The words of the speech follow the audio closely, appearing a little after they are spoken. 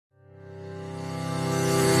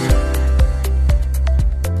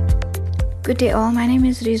Good day all, my name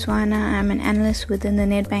is Rizwana. I'm an analyst within the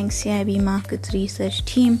Nedbank CIB Markets Research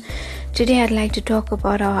team. Today I'd like to talk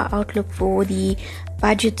about our outlook for the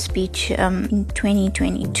budget speech in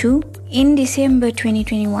 2022. In December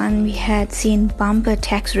 2021, we had seen bumper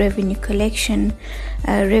tax revenue collection.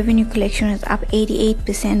 Revenue collection was up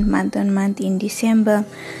 88% month on month in December,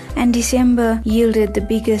 and December yielded the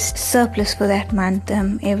biggest surplus for that month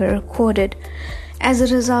ever recorded. As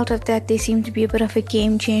a result of that, there seemed to be a bit of a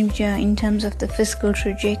game changer in terms of the fiscal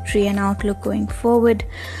trajectory and outlook going forward.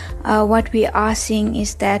 What we are seeing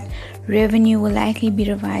is that revenue will likely be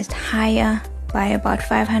revised higher by about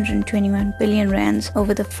 521 billion rands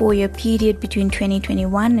over the 4-year period between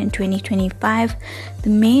 2021 and 2025. The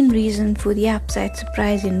main reason for the upside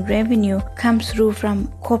surprise in revenue comes through from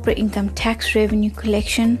corporate income tax revenue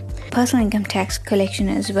collection, personal income tax collection,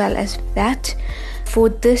 as well as VAT. For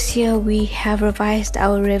this year, we have revised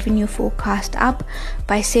our revenue forecast up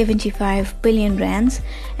by 75 billion rands,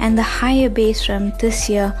 and the higher base from this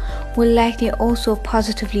year will likely also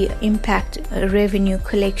positively impact revenue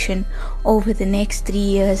collection over the next 3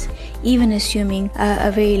 years, even assuming a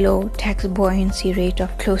very low tax buoyancy rate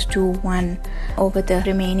of close to 1 over the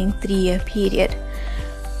remaining 3-year period.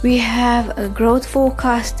 We have a growth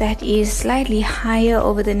forecast that is slightly higher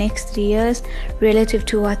over the next 3 years relative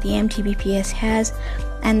to what the MTBPS has,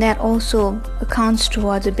 and that also accounts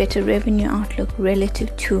towards a better revenue outlook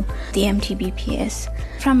relative to the MTBPS.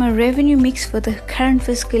 From a revenue mix for the current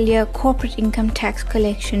fiscal year, corporate income tax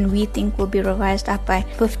collection we think will be revised up by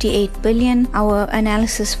 58 billion. Our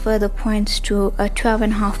analysis further points to a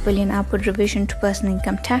 12.5 billion upward revision to personal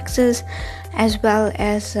income taxes, as well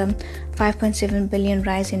as 5.7 billion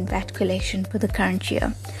rise in VAT collection for the current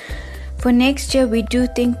year. For next year, we do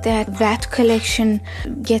think that VAT collection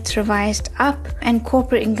gets revised up, and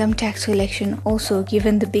corporate income tax collection also,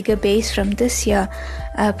 given the bigger base from this year,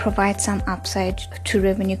 provides some upside to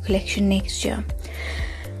revenue collection next year.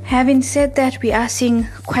 Having said that, we are seeing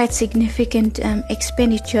quite significant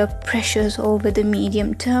expenditure pressures over the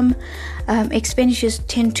medium term. Expenditures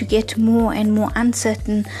tend to get more and more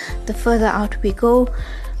uncertain the further out we go.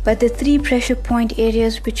 But the 3 pressure point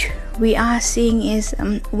areas which we are seeing is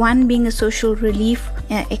one being a social relief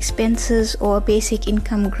expenses or basic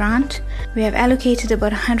income grant. We have allocated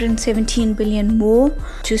about 117 billion more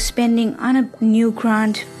to spending on a new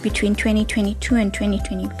grant between 2022 and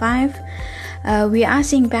 2025. We are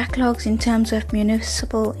seeing backlogs in terms of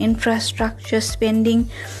municipal infrastructure spending,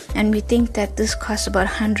 and we think that this costs about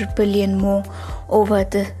 100 billion more over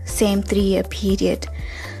the same 3-year period.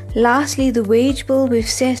 Lastly, the wage bill, we've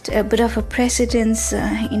set a bit of a precedence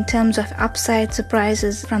in terms of upside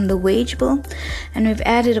surprises from the wage bill, and we've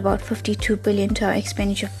added about 52 billion to our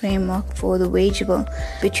expenditure framework for the wage bill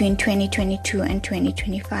between 2022 and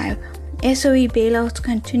 2025. SOE bailouts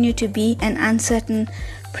continue to be an uncertain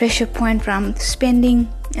pressure point from spending,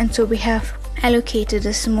 and so we have allocated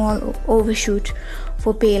a small overshoot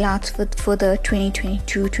for bailouts for the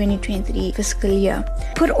 2022-2023 fiscal year.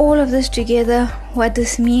 Put all of this together, what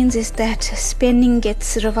this means is that spending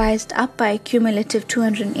gets revised up by a cumulative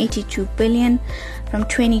 282 billion from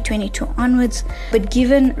 2022 onwards, but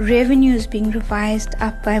given revenues being revised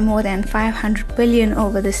up by more than 500 billion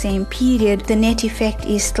over the same period, the net effect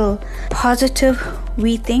is still positive,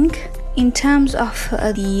 we think. In terms of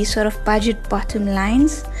the sort of budget bottom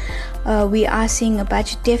lines, we are seeing a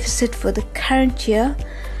budget deficit for the current year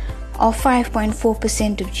of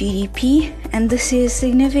 5.4% of GDP, and this is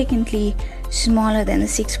significantly smaller than the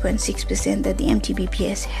 6.6% that the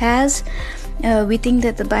MTBPS has. We think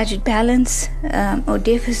that the budget balance or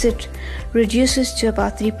deficit reduces to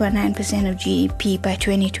about 3.9% of GDP by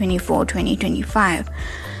 2024-2025.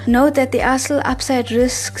 Note that there are still upside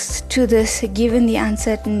risks to this given the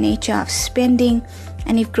uncertain nature of spending,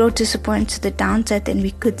 and if growth disappoints to the downside, then we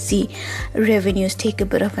could see revenues take a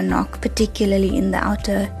bit of a knock, particularly in the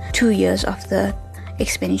outer 2 years of the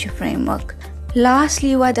expenditure framework.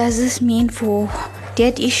 Lastly, what does this mean for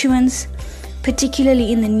debt issuance,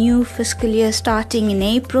 particularly in the new fiscal year starting in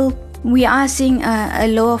April? We are seeing a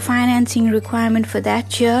lower financing requirement for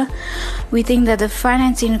that year. We think that the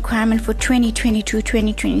financing requirement for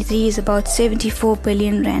 2022-2023 is about 74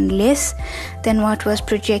 billion rand less than what was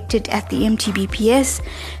projected at the MTBPS,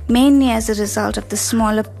 mainly as a result of the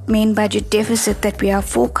smaller main budget deficit that we are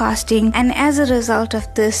forecasting. And as a result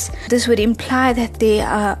of this would imply that there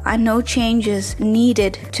are no changes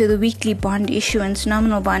needed to the weekly bond issuance,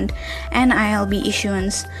 nominal bond and ILB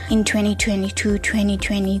issuance in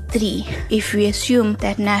 2022-2023. be if we assume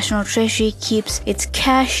that National Treasury keeps its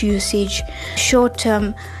cash usage,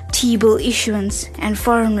 short-term T-bill issuance and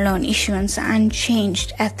foreign loan issuance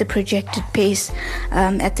unchanged at the projected pace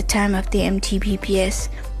at the time of the MTBPS.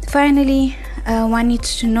 Finally, one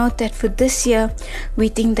needs to note that for this year, we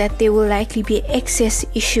think that there will likely be excess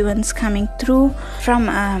issuance coming through from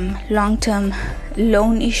long-term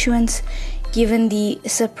loan issuance, given the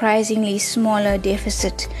surprisingly smaller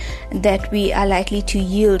deficit that we are likely to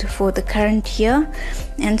yield for the current year.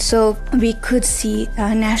 And so we could see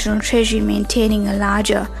National Treasury maintaining a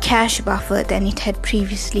larger cash buffer than it had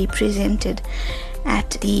previously presented at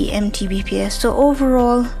the MTBPS. So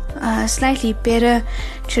overall, a slightly better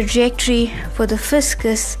trajectory for the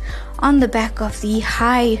fiscus on the back of the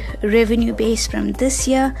high revenue base from this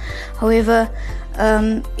year. However,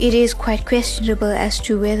 it is quite questionable as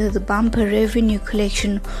to whether the bumper revenue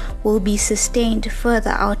collection will be sustained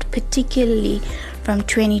further out, particularly from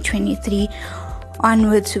 2023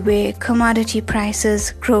 onwards, where commodity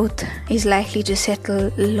prices growth is likely to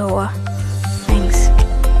settle lower. Thanks.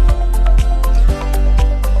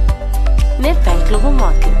 Nedbank Global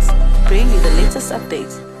Markets bring you the latest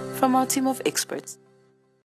updates from our team of experts.